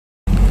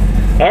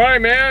All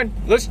right, man,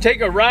 let's take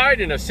a ride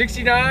in a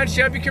 69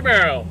 Chevy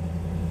Camaro.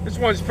 This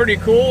one's pretty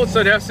cool. It's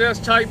an SS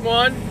type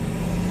one.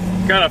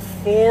 Got a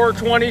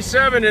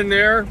 427 in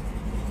there.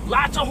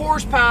 Lots of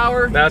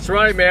horsepower. That's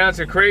right, man. It's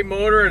a crate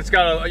motor. It's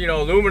got a,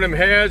 aluminum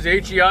heads,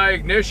 HEI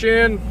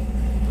ignition.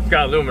 It's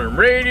got aluminum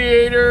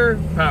radiator,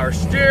 power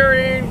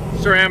steering,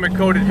 ceramic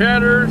coated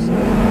headers.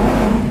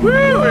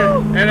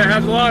 Woo! And it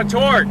has a lot of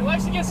torque. It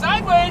likes to get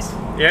sideways.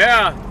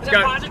 Yeah. It's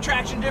got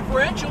Positraction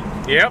differential.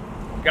 Yep.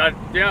 Got,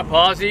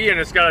 Posi, and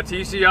it's got a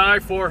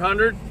TCI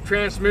 400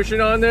 transmission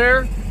on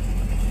there.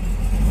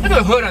 Look at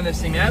the hood on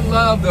this thing, man. I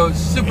love those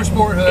super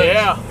sport hoods.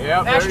 Yeah.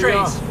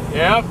 Ashtrays.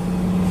 Yep.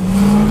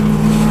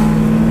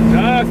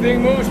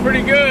 Thing moves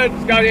pretty good.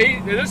 It's got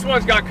this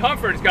one's got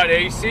comfort. It's got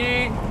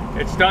AC.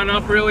 It's done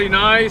up really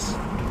nice.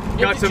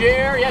 Got some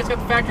air. Yeah, it's got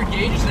the factory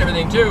gauges and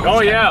everything too. Oh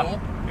yeah. Cool.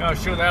 I'll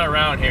show that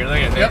around here. Look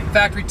at that. Yep.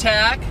 Factory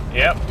tack.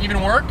 Yep.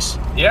 Even works.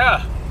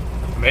 Yeah.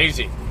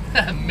 Amazing.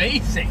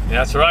 Amazing.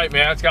 That's right,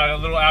 man. It's got a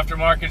little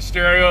aftermarket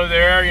stereo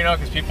there,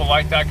 because people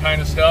like that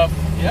kind of stuff.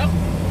 Yep.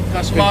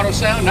 Custom auto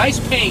sound. Nice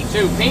paint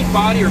too. Paint,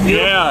 body, or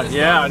beautiful.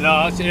 Yeah.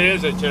 No, it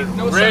is a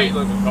great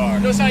looking car.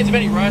 No signs of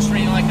any rust or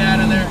anything like that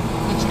in there.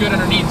 Looks good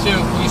underneath too. You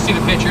can see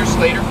the pictures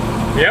later.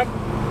 Yep.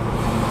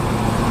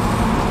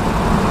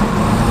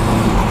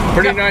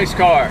 Pretty nice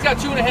car. It's got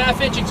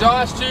 2.5-inch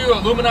exhaust too,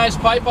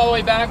 aluminized pipe all the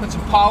way back with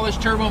some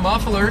polished turbo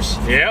mufflers.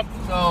 Yep.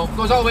 So it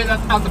goes all the way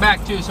out the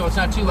back too, so it's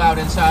not too loud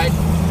inside.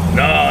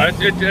 No,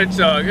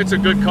 it's a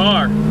good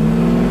car.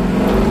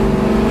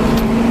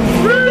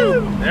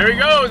 Woo! There he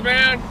goes,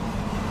 man.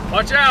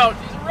 Watch out.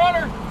 He's a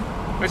runner.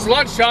 It's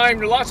lunchtime.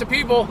 There are lots of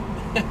people.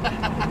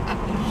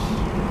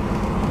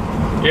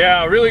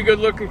 Yeah, really good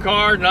looking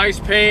car. Nice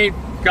paint.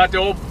 Got the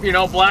old,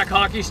 black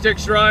hockey stick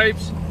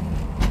stripes.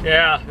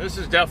 Yeah, this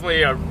is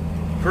definitely a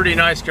pretty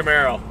nice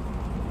Camaro.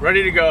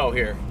 Ready to go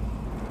here.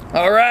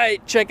 All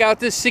right, check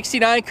out this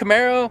 69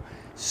 Camaro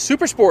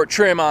Super Sport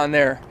trim on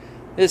there.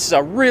 This is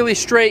a really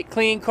straight,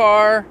 clean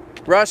car,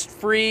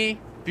 rust-free,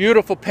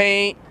 beautiful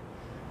paint.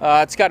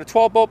 It's got a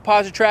 12-bolt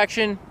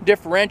Positraction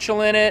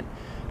differential in it,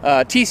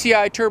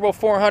 TCI Turbo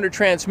 400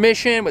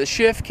 transmission with a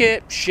shift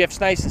kit, shifts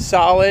nice and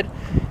solid,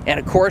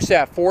 and of course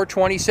that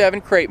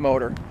 427 crate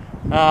motor.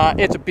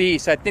 It's a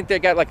beast. I think they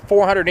got like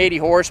 480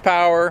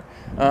 horsepower.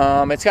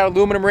 It's got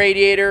aluminum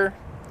radiator,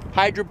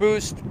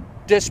 Hydroboost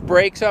Disc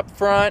brakes up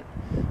front.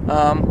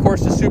 Of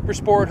course the Super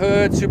Sport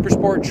hood, Super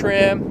Sport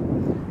trim.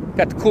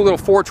 Got the cool little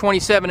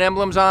 427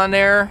 emblems on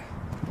there.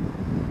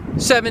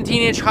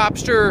 17-inch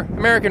Hopster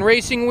American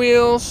racing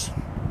wheels.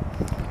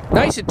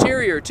 Nice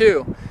interior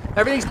too.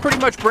 Everything's pretty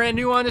much brand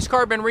new on this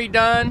car, been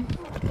redone.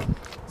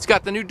 It's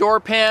got the new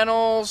door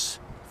panels,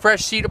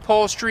 fresh seat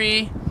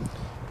upholstery,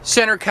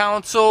 center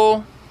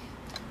console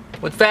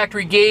with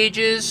factory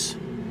gauges,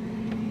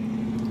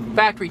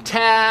 factory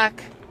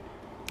tack,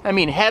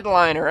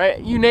 headliner, right?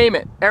 You name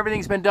it.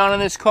 Everything's been done on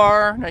this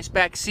car. Nice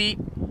back seat.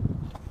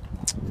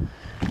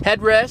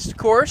 Headrest, of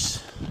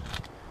course.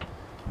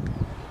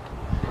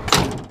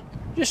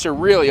 Just a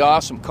really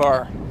awesome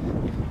car.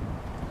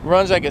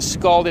 Runs like a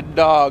scalded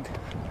dog.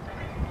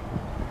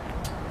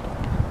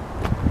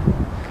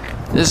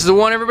 This is the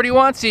one everybody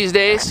wants these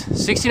days,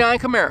 69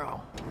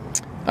 Camaro.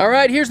 All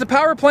right, here's the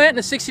power plant in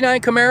the 69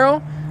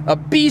 Camaro. A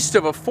beast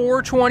of a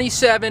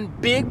 427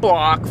 big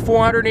block,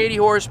 480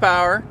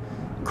 horsepower.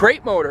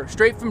 Crate motor,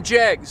 straight from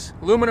Jegs.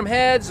 Aluminum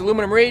heads,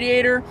 aluminum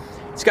radiator.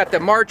 It's got the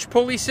March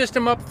pulley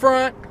system up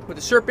front with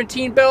the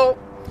serpentine belt.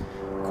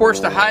 Of course,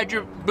 the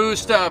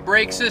Hydroboost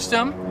brake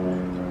system.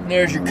 And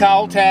there's your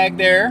cowl tag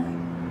there.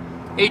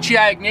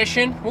 HEI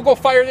ignition. We'll go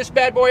fire this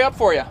bad boy up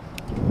for you.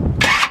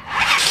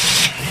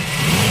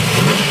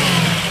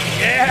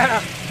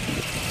 Yeah!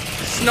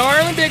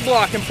 Snarling big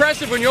block.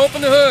 Impressive when you open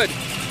the hood.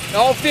 It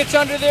all fits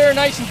under there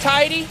nice and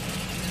tidy.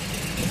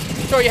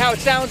 Show you how it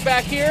sounds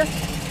back here.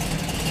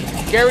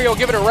 Gary will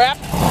give it a rep.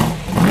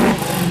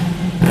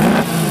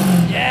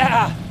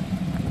 Yeah!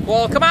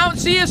 Well, come out and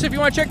see us if you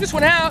want to check this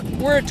one out.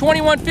 We're at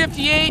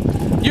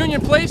 2158 Union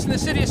Place in the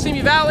city of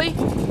Simi Valley,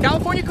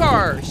 California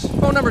Cars.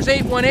 Phone number is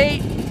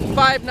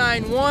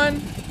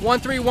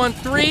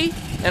 818-591-1313.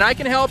 And I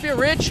can help you,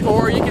 Rich,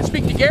 or you can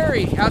speak to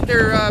Gary out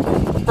there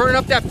burning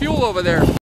up that fuel over there.